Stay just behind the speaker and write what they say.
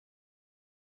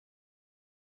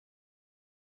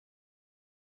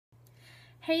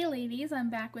Hey ladies, I'm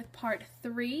back with part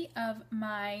 3 of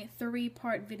my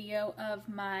 3-part video of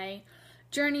my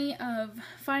journey of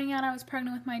finding out I was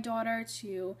pregnant with my daughter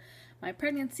to my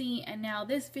pregnancy, and now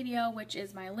this video, which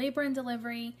is my labor and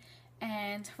delivery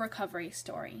and recovery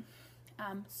story.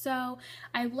 So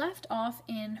I left off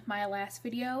in my last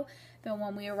video, the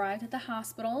one we arrived at the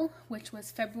hospital, which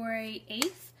was February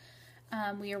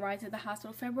 8th. We arrived at the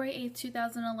hospital February 8th,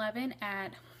 2011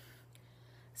 at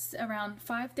around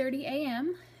 5:30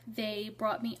 a.m. They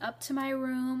brought me up to my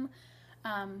room.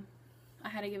 I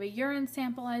had to give a urine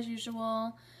sample as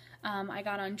usual. I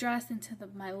got undressed into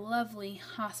my lovely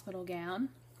hospital gown.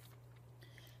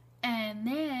 And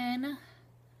then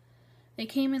they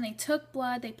came in, they took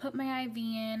blood, they put my IV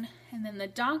in, and then the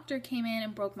doctor came in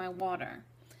and broke my water.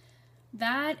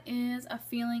 That is a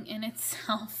feeling in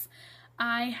itself.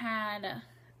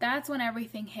 That's when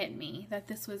everything hit me, that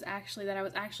I was actually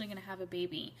going to have a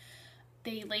baby.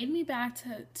 They laid me back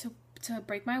to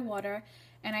break my water,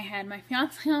 and I had my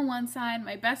fiance on one side.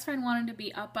 My best friend wanted to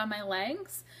be up on my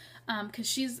legs, because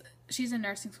she's in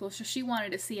nursing school, so she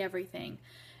wanted to see everything,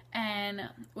 and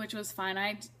which was fine.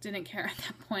 I didn't care at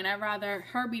that point. I'd rather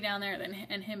her be down there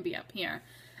and him be up here.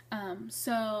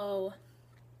 So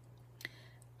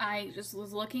I just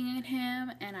was looking at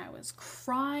him, and I was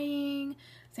crying,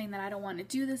 saying that I don't want to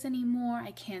do this anymore.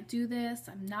 I can't do this.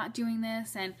 I'm not doing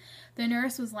this. And the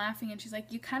nurse was laughing, and she's like,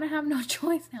 you kind of have no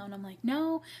choice now. And I'm like,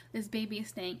 no, this baby is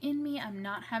staying in me. I'm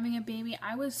not having a baby.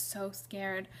 I was so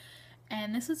scared.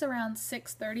 And this was around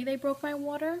 6:30 they broke my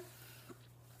water.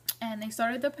 And they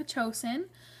started the Pitocin,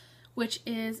 which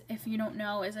is, if you don't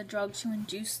know, is a drug to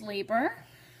induce labor.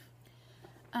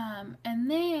 And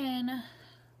then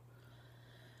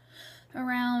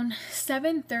around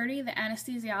 7:30, the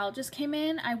anesthesiologist came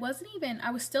in. I was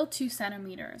still 2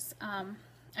 centimeters.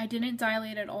 I didn't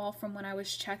dilate at all from when I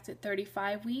was checked at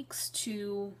 35 weeks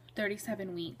to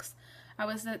 37 weeks. I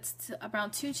was at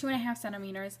around 2.5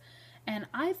 centimeters, and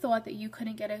I thought that you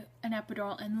couldn't get an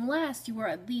epidural unless you were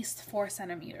at least 4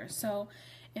 centimeters. So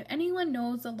if anyone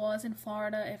knows the laws in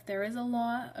Florida, if there is a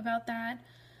law about that,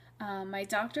 my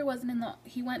doctor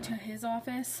he went to his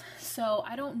office, so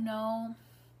I don't know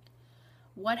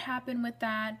what happened with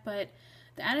that, but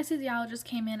the anesthesiologist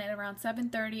came in at around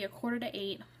 7:30,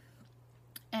 7:45,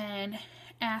 and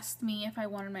asked me if I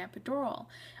wanted my epidural.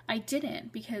 I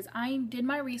didn't, because I did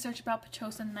my research about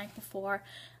Pitocin the night before.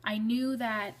 I knew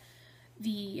that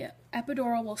the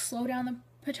epidural will slow down the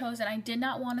Pitocin. I did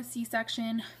not want a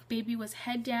C-section. Baby was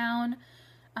head down.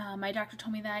 My doctor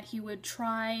told me that he would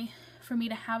try for me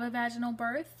to have a vaginal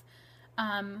birth.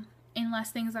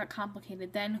 Unless things got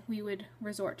complicated, then we would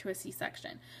resort to a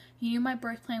C-section. He knew my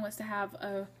birth plan was to have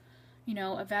a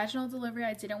vaginal delivery.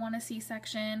 I didn't want a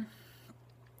C-section,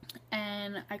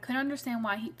 and I couldn't understand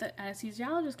why the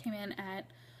anesthesiologist came in at,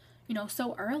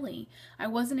 so early. I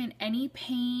wasn't in any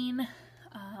pain.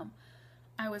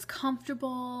 I was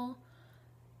comfortable.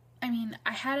 I mean,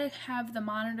 I had to have the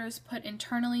monitors put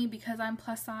internally because I'm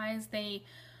plus size. They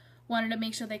wanted to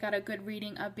make sure they got a good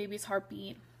reading of baby's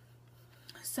heartbeat.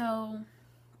 So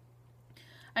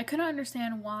I couldn't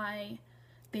understand why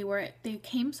they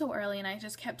came so early, and I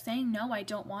just kept saying, no, I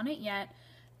don't want it yet.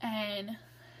 And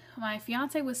my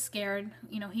fiance was scared.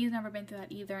 He's never been through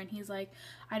that either, and he's like,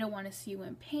 I don't want to see you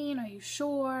in pain. Are you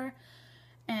sure?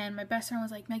 And my best friend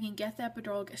was like, Megan, get the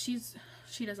epidural.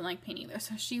 She doesn't like pain either,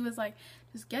 so she was like,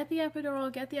 just get the epidural.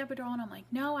 And I'm like,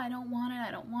 no, I don't want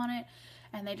it.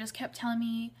 And they just kept telling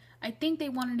me, I think they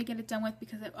wanted to get it done with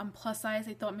because I'm plus size.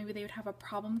 They thought maybe they would have a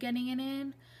problem getting it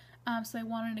in. So they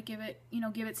wanted to give it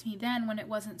to me then when it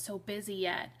wasn't so busy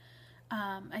yet.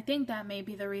 I think that may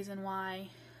be the reason why.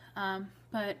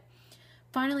 But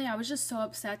finally, I was just so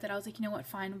upset that I was like, you know what,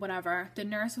 fine, whatever. The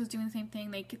nurse was doing the same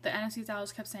thing. The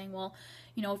anesthesiologist kept saying, well,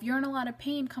 if you're in a lot of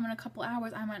pain, come in a couple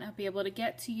hours. I might not be able to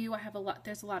get to you.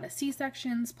 There's a lot of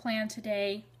C-sections planned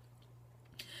today.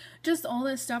 Just all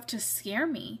this stuff to scare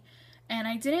me. And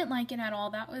I didn't like it at all.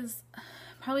 That was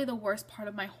probably the worst part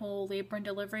of my whole labor and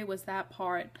delivery, was that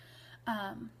part.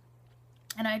 And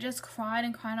I just cried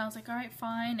and cried. I was like, all right,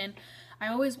 fine. And I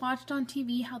always watched on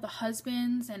TV how the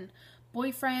husbands and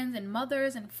boyfriends and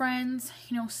mothers and friends,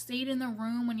 stayed in the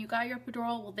room when you got your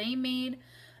epidural. Well, they made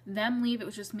them leave. It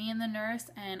was just me and the nurse,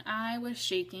 and I was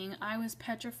shaking. I was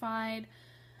petrified.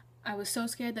 I was so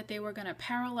scared that they were going to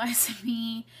paralyze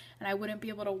me and I wouldn't be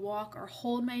able to walk or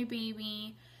hold my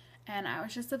baby. And I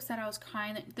was just upset. I was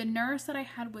crying. The nurse that I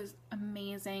had was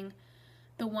amazing.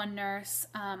 The one nurse,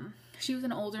 she was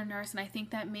an older nurse, and I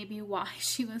think that may be why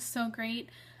she was so great.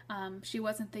 She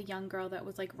wasn't the young girl that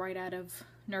was like right out of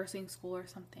nursing school or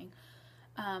something,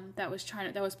 that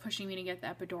was pushing me to get the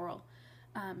epidural.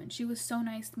 And she was so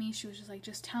nice to me. She was just like,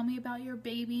 just tell me about your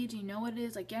baby. Do you know what it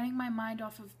is? Like, getting my mind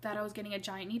off of that I was getting a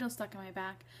giant needle stuck in my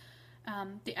back.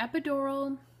 The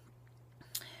epidural,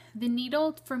 the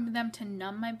needle for them to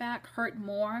numb my back hurt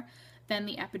more than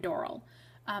the epidural.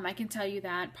 I can tell you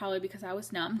that probably because I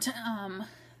was numbed.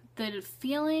 The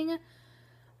feeling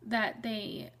that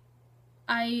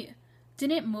I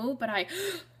didn't move, but I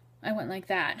went like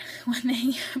that when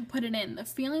they put it in. The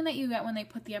feeling that you get when they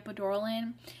put the epidural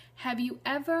in. Have you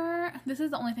ever, this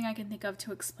is the only thing I can think of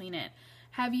to explain it.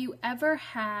 Have you ever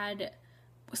had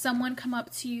someone come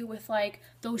up to you with like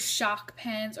those shock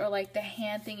pins, or like the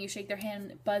hand thing, you shake their hand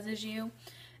and it buzzes you?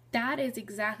 That is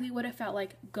exactly what it felt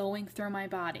like going through my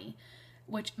body,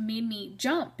 which made me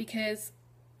jump because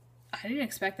I didn't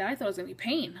expect that. I thought it was going to be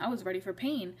pain. I was ready for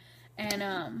pain.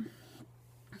 And,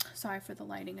 sorry for the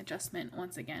lighting adjustment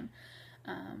once again.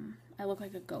 I look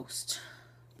like a ghost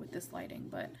with this lighting,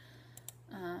 but,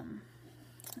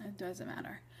 it doesn't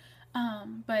matter.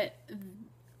 But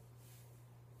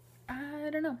I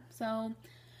don't know. So,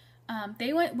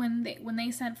 they went, when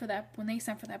they sent for the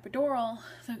epidural,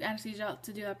 the anesthesia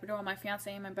to do the epidural, my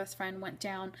fiance and my best friend went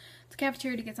down to the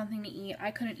cafeteria to get something to eat.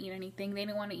 I couldn't eat anything. They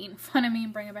didn't want to eat in front of me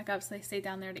and bring it back up, so they stayed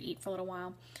down there to eat for a little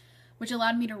while, which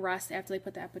allowed me to rest after they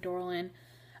put the epidural in.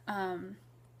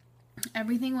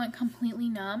 Everything went completely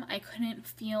numb. I couldn't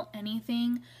feel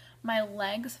anything. My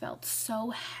legs felt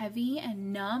so heavy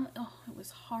and numb. Oh, it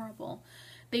was horrible.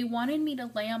 They wanted me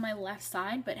to lay on my left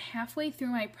side, but halfway through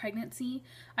my pregnancy,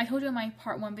 I told you in my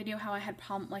part 1 video how I had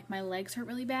like my legs hurt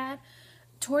really bad.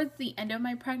 Towards the end of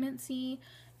my pregnancy,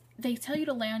 they tell you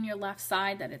to lay on your left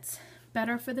side, that it's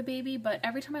better for the baby, but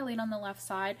every time I laid on the left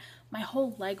side, my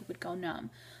whole leg would go numb.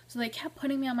 So they kept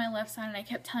putting me on my left side, and I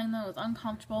kept telling them it was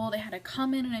uncomfortable. They had to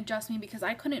come in and adjust me because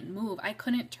I couldn't move. I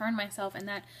couldn't turn myself, and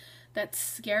that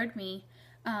scared me.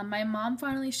 My mom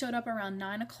finally showed up around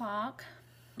 9 o'clock.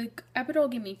 The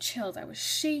epidural gave me chills. I was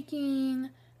shaking,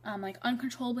 like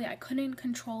uncontrollably. I couldn't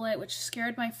control it, which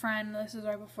scared my friend. This is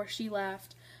right before she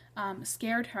left.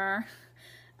 Scared her.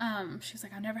 She was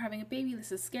like, I'm never having a baby.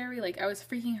 This is scary. Like, I was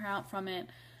freaking her out from it.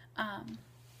 I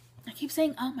keep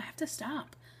saying, I have to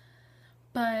stop.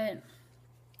 But,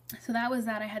 so that was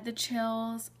that. I had the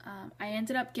chills. I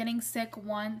ended up getting sick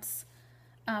once.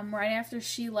 Right after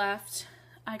she left,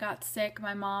 I got sick.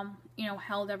 My mom,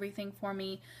 held everything for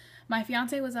me. My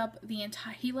fiance was up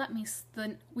he let me,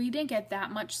 we didn't get that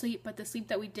much sleep, but the sleep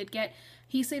that we did get,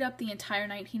 he stayed up the entire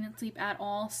night. He didn't sleep at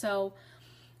all. So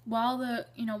while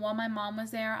my mom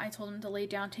was there, I told him to lay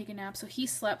down, take a nap. So he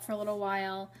slept for a little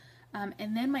while.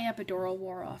 And then my epidural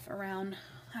wore off around,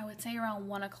 I would say around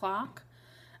 1 o'clock.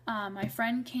 My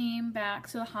friend came back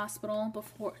to the hospital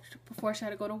before she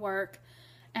had to go to work,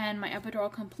 and my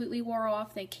epidural completely wore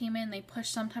off. They came in, they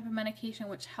pushed some type of medication,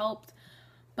 which helped,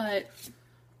 but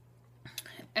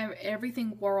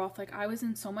everything wore off. Like, I was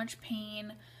in so much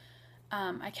pain.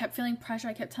 I kept feeling pressure.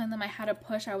 I kept telling them I had to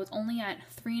push. I was only at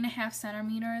 3.5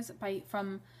 centimeters I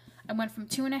went from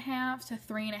 2.5 to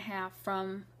 3.5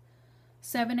 from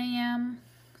 7 a.m.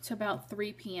 to about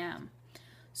 3 p.m.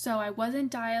 So I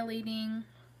wasn't dilating.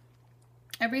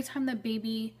 Every time the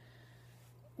baby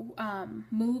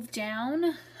moved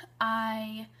down,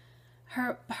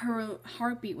 her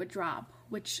heartbeat would drop,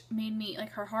 which made me,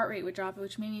 like, her heart rate would drop,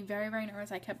 which made me very, very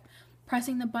nervous. I kept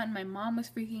pressing the button. My mom was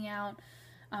freaking out.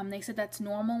 They said that's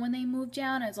normal when they move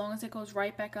down, as long as it goes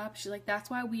right back up. She's like, that's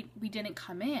why we didn't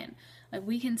come in. Like,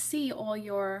 we can see all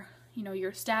your,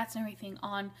 your stats and everything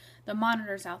on the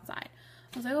monitors outside.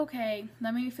 I was like, okay.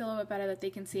 That made me feel a little bit better that they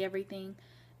can see everything.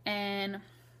 And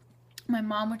my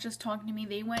mom was just talking to me.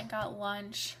 They went and got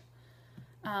lunch.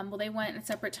 They went at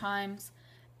separate times.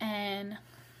 And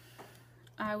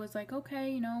I was like,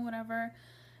 okay, whatever.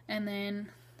 And then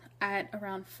at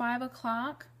around 5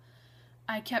 o'clock,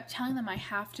 I kept telling them I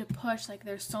have to push. Like,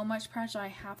 there's so much pressure. I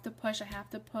have to push. I have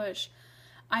to push.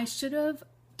 I should have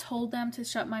told them to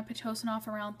shut my Pitocin off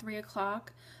around 3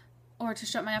 o'clock, or to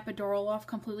shut my epidural off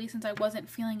completely, since I wasn't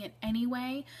feeling it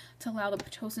anyway, to allow the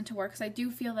Pitocin to work. Because I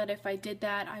do feel that if I did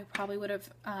that, I probably would have,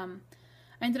 I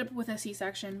ended up with a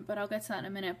C-section, but I'll get to that in a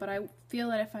minute. But I feel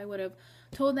that if I would have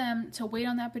told them to wait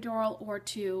on the epidural, or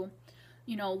to,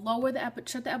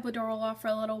 shut the epidural off for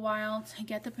a little while to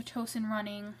get the Pitocin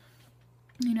running,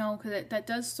 because that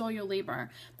does slow your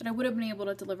labor, that I would have been able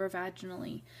to deliver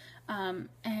vaginally.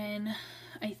 And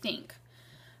I think,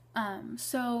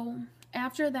 so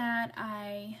after that,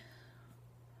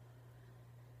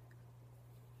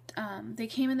 they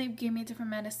came and they gave me different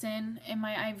medicine in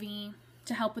my IV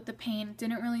to help with the pain.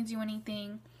 Didn't really do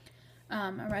anything.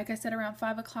 Like I said, around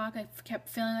 5 o'clock, I kept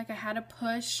feeling like I had to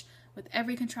push, with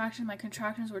every contraction. My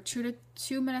contractions were 2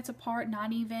 minutes apart,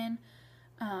 not even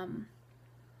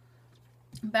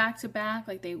back to back.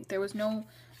 Like there was no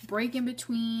break in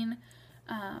between.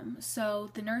 So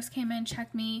the nurse came in,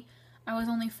 checked me. I was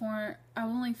only 5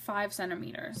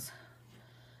 centimeters.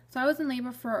 So I was in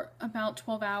labor for about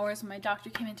 12 hours. My doctor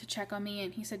came in to check on me,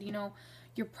 and he said, you know,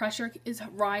 your pressure is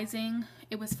rising.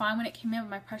 It was fine when it came in, but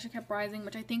my pressure kept rising,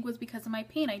 which I think was because of my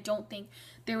pain. I don't think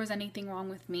there was anything wrong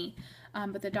with me.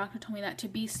 But the doctor told me that to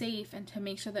be safe and to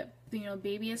make sure that, you know,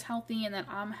 baby is healthy and that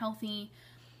I'm healthy,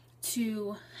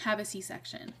 to have a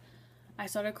C-section. I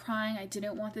started crying. I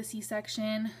didn't want the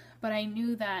C-section, but I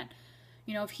knew that,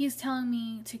 you know, if he's telling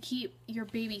me to keep your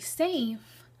baby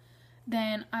safe,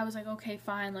 then I was like, okay,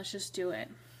 fine, let's just do it.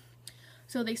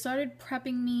 So they started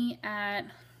prepping me at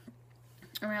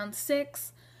around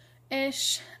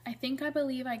 6-ish. I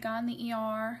believe I got in the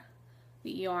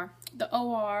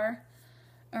OR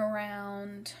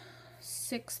around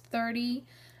 6:30.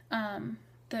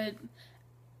 The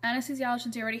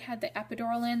anesthesiologist already had the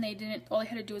epidural in. All they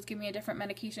had to do was give me a different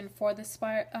medication for the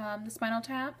spinal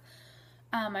tap.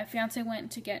 My fiance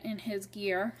went to get in his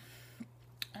gear.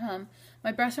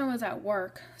 My best friend was at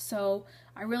work, so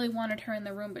I really wanted her in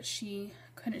the room, but she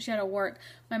couldn't. She had to work.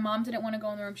 My mom didn't want to go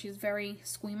in the room. She's very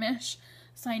squeamish,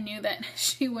 so I knew that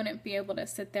she wouldn't be able to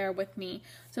sit there with me.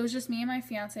 So it was just me and my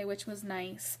fiance, which was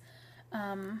nice.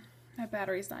 My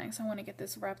battery's dying, so I want to get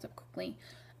this wrapped up quickly.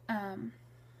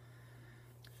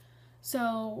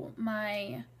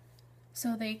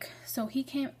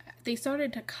 They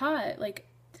started to cut, like,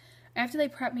 after they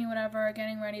prepped me, whatever,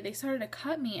 getting ready, they started to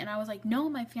cut me, and I was like, no,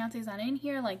 my fiance's not in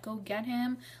here, like, go get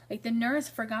him. Like, the nurse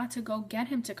forgot to go get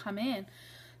him to come in.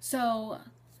 So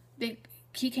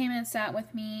he came and sat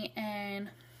with me, and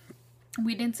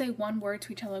we didn't say one word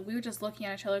to each other. We were just looking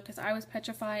at each other because I was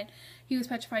petrified. He was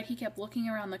petrified. He kept looking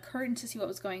around the curtain to see what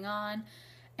was going on.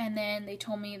 And then they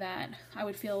told me that I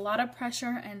would feel a lot of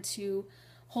pressure and to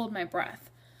hold my breath.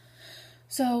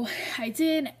 So I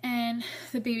did, and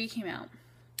the baby came out.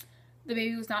 The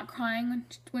baby was not crying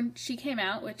when she came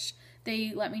out, which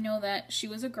they let me know that she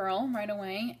was a girl right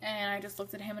away. And I just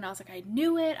looked at him and I was like, I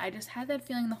knew it. I just had that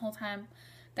feeling the whole time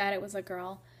that it was a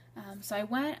girl. So I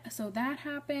went, so that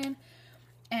happened.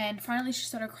 And finally she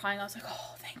started crying. I was like,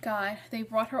 oh, thank God. They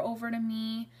brought her over to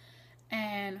me,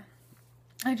 and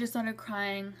I just started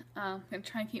crying. I'm going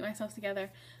to try and keep myself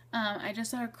together. I just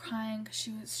started crying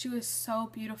because she was so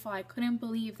beautiful. I couldn't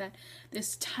believe that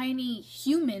this tiny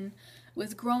human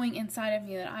was growing inside of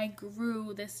me, that I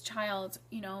grew this child,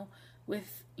 you know,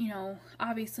 with, you know,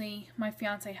 obviously my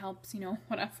fiance helps, you know,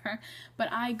 whatever. But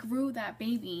I grew that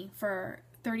baby for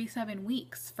 37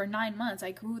 weeks, for 9 months.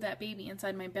 I grew that baby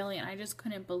inside my belly, and I just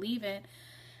couldn't believe it.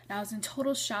 And I was in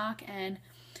total shock, and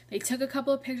they took a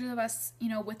couple of pictures of us, you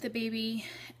know, with the baby,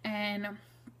 and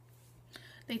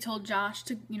they told Josh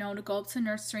to, you know, to go up to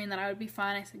nursery and that I would be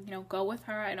fine. I said, you know, go with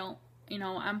her. I don't, you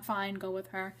know, I'm fine, go with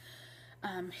her.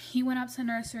 He went up to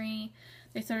nursery.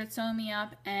 They started sewing me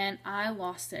up, and I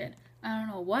lost it. I don't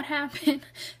know what happened.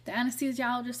 The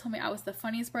anesthesiologist told me I was the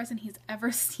funniest person he's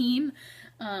ever seen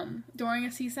during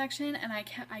a C-section, and I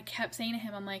kept saying to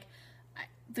him, I'm like,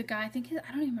 the guy, I don't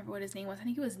even remember what his name was. I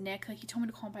think it was Nick. Like, he told me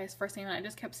to call him by his first name, and I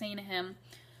just kept saying to him,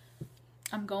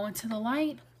 I'm going to the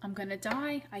light. I'm gonna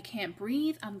die. I can't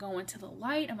breathe. I'm going to the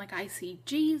light. I'm like, I see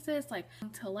Jesus. Like,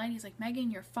 to the light. He's like,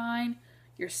 Megan, you're fine.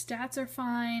 Your stats are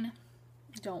fine.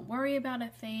 Don't worry about a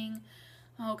thing.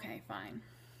 Okay, fine.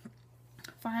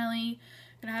 Finally,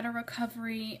 got out of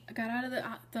recovery. Got out of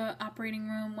the operating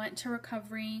room, went to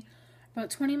recovery. About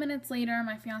 20 minutes later,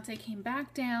 my fiance came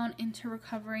back down into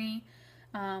recovery.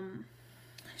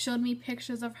 Showed me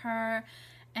pictures of her,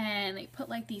 and they put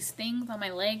like these things on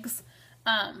my legs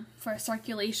for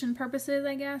circulation purposes,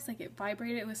 I guess. Like, it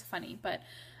vibrated. It was funny, but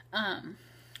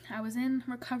I was in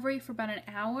recovery for about an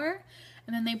hour,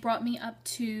 and then they brought me up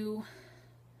to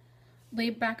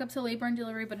back up to labor and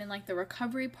delivery, but in like the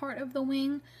recovery part of the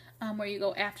wing, where you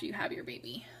go after you have your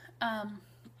baby. I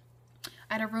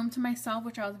had a room to myself,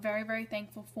 which I was very, very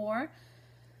thankful for.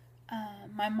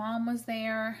 My mom was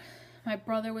there. My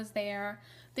brother was there.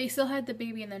 They still had the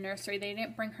baby in the nursery. They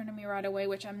didn't bring her to me right away,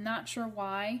 which I'm not sure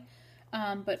why.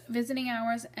 But visiting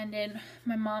hours ended.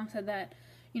 My mom said that,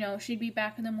 you know, she'd be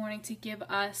back in the morning to give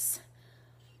us,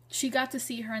 she got to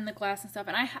see her in the glass and stuff.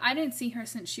 And I didn't see her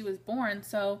since she was born.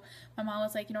 So my mom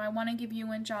was like, you know, I want to give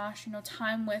you and Josh, you know,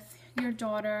 time with your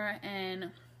daughter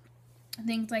and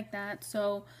things like that.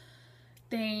 So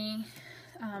they,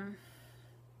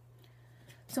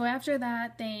 so after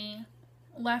that, they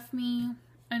left me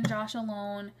and Josh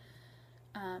alone.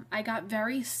 I got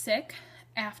very sick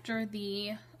after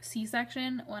the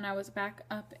C-section when I was back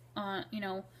up on,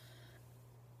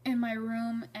 in my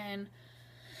room, and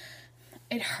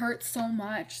it hurt so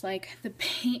much. Like the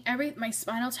pain, my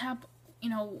spinal tap,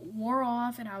 wore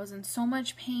off, and I was in so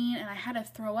much pain, and I had to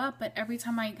throw up, but every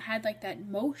time I had like that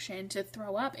motion to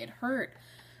throw up, it hurt.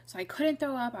 So I couldn't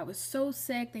throw up. I was so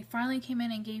sick. They finally came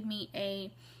in and gave me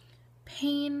a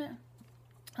pain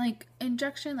medicine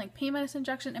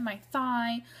injection in my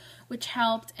thigh, which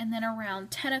helped. And then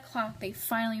around 10 o'clock, they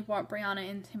finally brought Brianna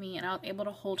into me, and I was able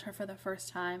to hold her for the first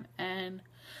time. And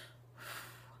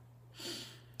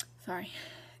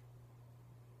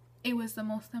it was the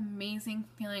most amazing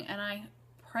feeling, and I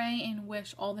pray and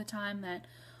wish all the time that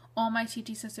all my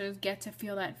TT sisters get to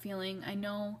feel that feeling. I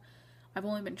know I've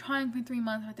only been trying for 3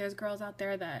 months, but there's girls out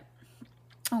there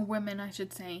or women I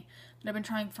should say, that have been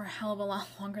trying for a hell of a lot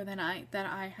longer than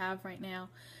I have right now.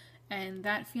 And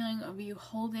that feeling of you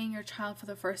holding your child for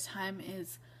the first time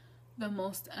is the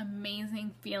most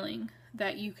amazing feeling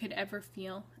that you could ever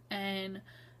feel. And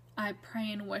I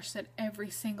pray and wish that every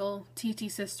single TT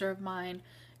sister of mine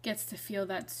gets to feel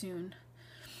that soon.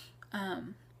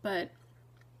 But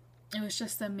it was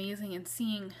just amazing, and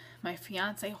seeing my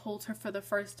fiance hold her for the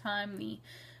first time, the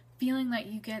feeling that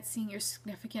you get seeing your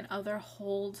significant other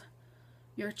hold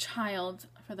your child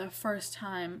for the first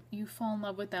time, you fall in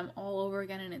love with them all over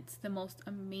again, and it's the most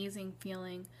amazing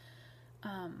feeling.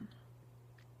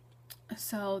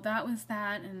 So that was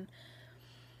that, and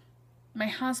my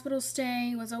hospital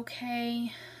stay was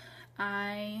okay.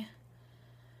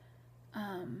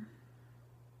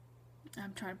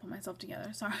 I'm trying to pull myself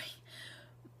together, sorry.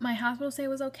 My hospital stay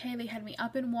was okay. They had me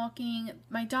up and walking.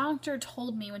 My doctor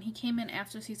told me when he came in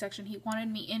after C-section, he wanted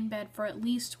me in bed for at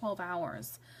least 12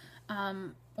 hours,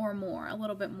 or more, a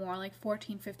little bit more, like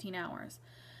 14, 15 hours.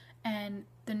 And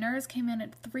the nurse came in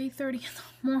at 3:30 in the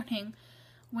morning,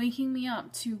 waking me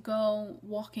up to go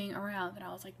walking around. And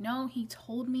I was like, no, he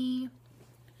told me,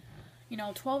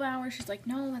 12 hours. She's like,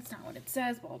 no, that's not what it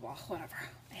says, blah, blah, whatever.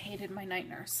 I hated my night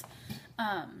nurse.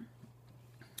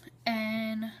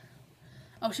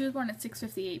 She was born at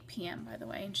 6:58 p.m., by the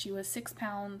way, and she was 6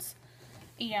 pounds,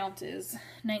 8 ounces,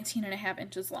 19 and a half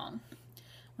inches long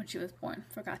when she was born.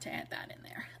 Forgot to add that in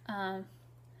there.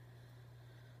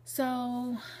 So,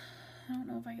 I don't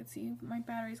know if I could see if my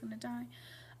battery's gonna die.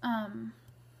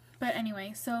 But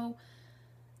anyway, so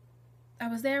I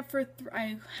was there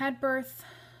I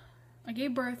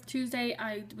gave birth Tuesday.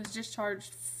 I was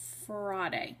discharged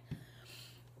Friday.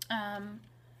 I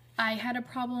had a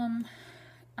problem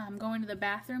going to the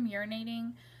bathroom,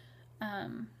 urinating.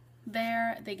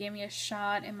 There, they gave me a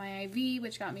shot in my IV,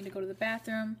 which got me to go to the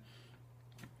bathroom,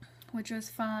 which was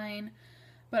fine.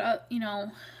 But,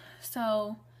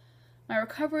 so my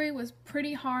recovery was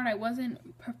pretty hard. I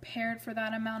wasn't prepared for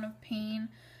that amount of pain.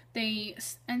 They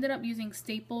ended up using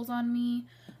staples on me.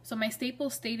 So my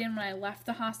staples stayed in when I left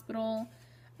the hospital.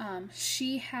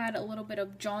 She had a little bit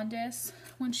of jaundice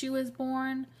when she was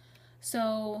born.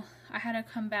 So I had to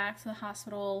come back to the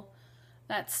hospital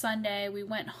that Sunday. We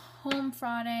went home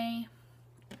Friday.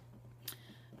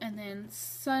 And then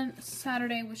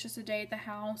Saturday was just a day at the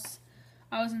house.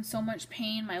 I was in so much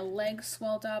pain. My legs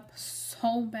swelled up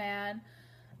so bad.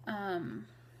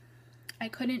 I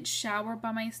couldn't shower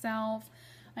by myself.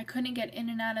 I couldn't get in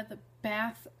and out of the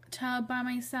bathtub by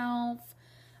myself.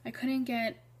 I couldn't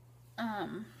get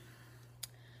in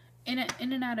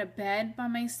and out of bed by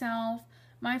myself.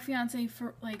 My fiance,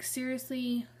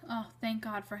 seriously, oh, thank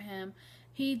God for him.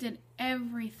 He did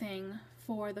everything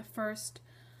for the first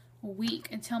week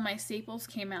until my staples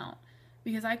came out,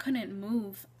 because I couldn't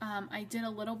move. I did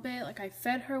a little bit, I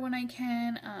fed her when I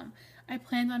can. I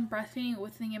planned on breastfeeding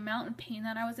with the amount of pain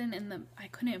that I was in, and I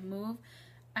couldn't move.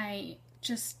 I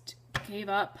just gave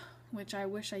up, which I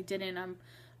wish I didn't.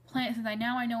 Since I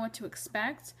know what to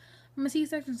expect from a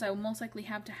C-section, so I will most likely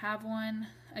have to have one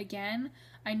again.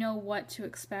 I know what to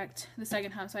expect the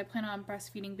second time, so I plan on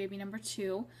breastfeeding baby number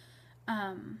 2.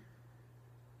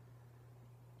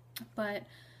 But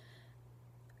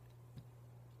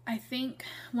I think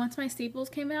once my staples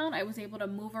came out, I was able to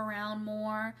move around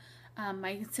more. My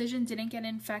incision didn't get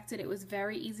infected. It was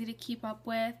very easy to keep up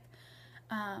with.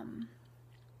 And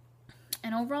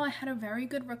overall, I had a very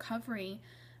good recovery.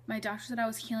 My doctor said I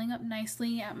was healing up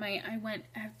nicely. I went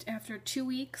after 2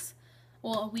 weeks,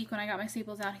 a week when I got my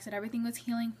staples out. He said everything was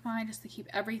healing fine, just to keep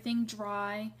everything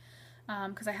dry.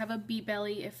 Because I have a bee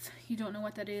belly. If you don't know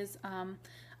what that is,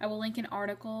 I will link an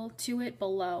article to it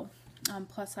below.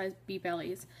 Plus size bee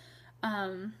bellies.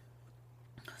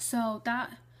 So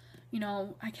that,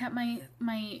 I kept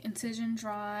my incision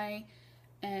dry,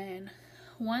 and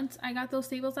once I got those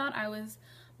staples out, I was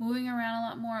moving around a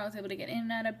lot more. I was able to get in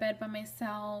and out of bed by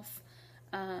myself.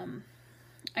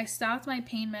 I stopped my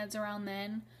pain meds around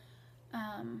then,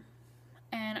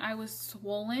 and I was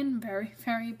swollen very,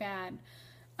 very bad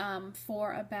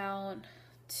for about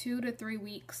 2 to 3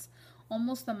 weeks.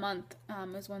 Almost a month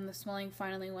is when the swelling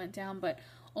finally went down, but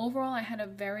overall I had a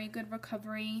very good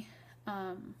recovery.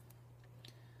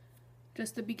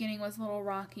 Just the beginning was a little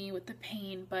rocky with the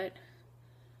pain, but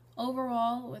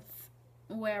overall with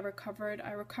the way I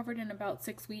recovered in about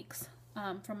 6 weeks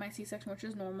from my C-section, which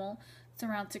is normal. It's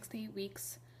around 6 to 8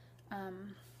 weeks.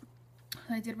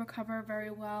 I did recover very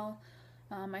well.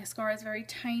 My scar is very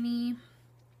tiny.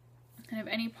 I don't have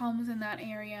any problems in that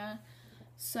area,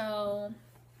 so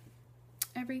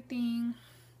everything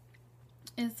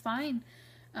is fine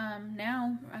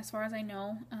now, as far as I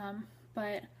know.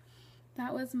 But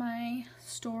that was my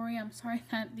story. I'm sorry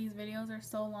that these videos are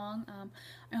so long.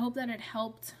 I hope that it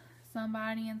helped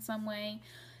somebody in some way.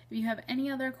 If you have any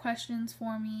other questions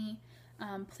for me,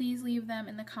 please leave them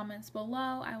in the comments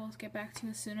below. I will get back to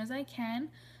you as soon as I can.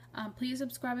 Please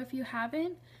subscribe if you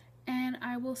haven't, and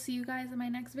I will see you guys in my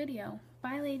next video.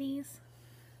 Bye, ladies.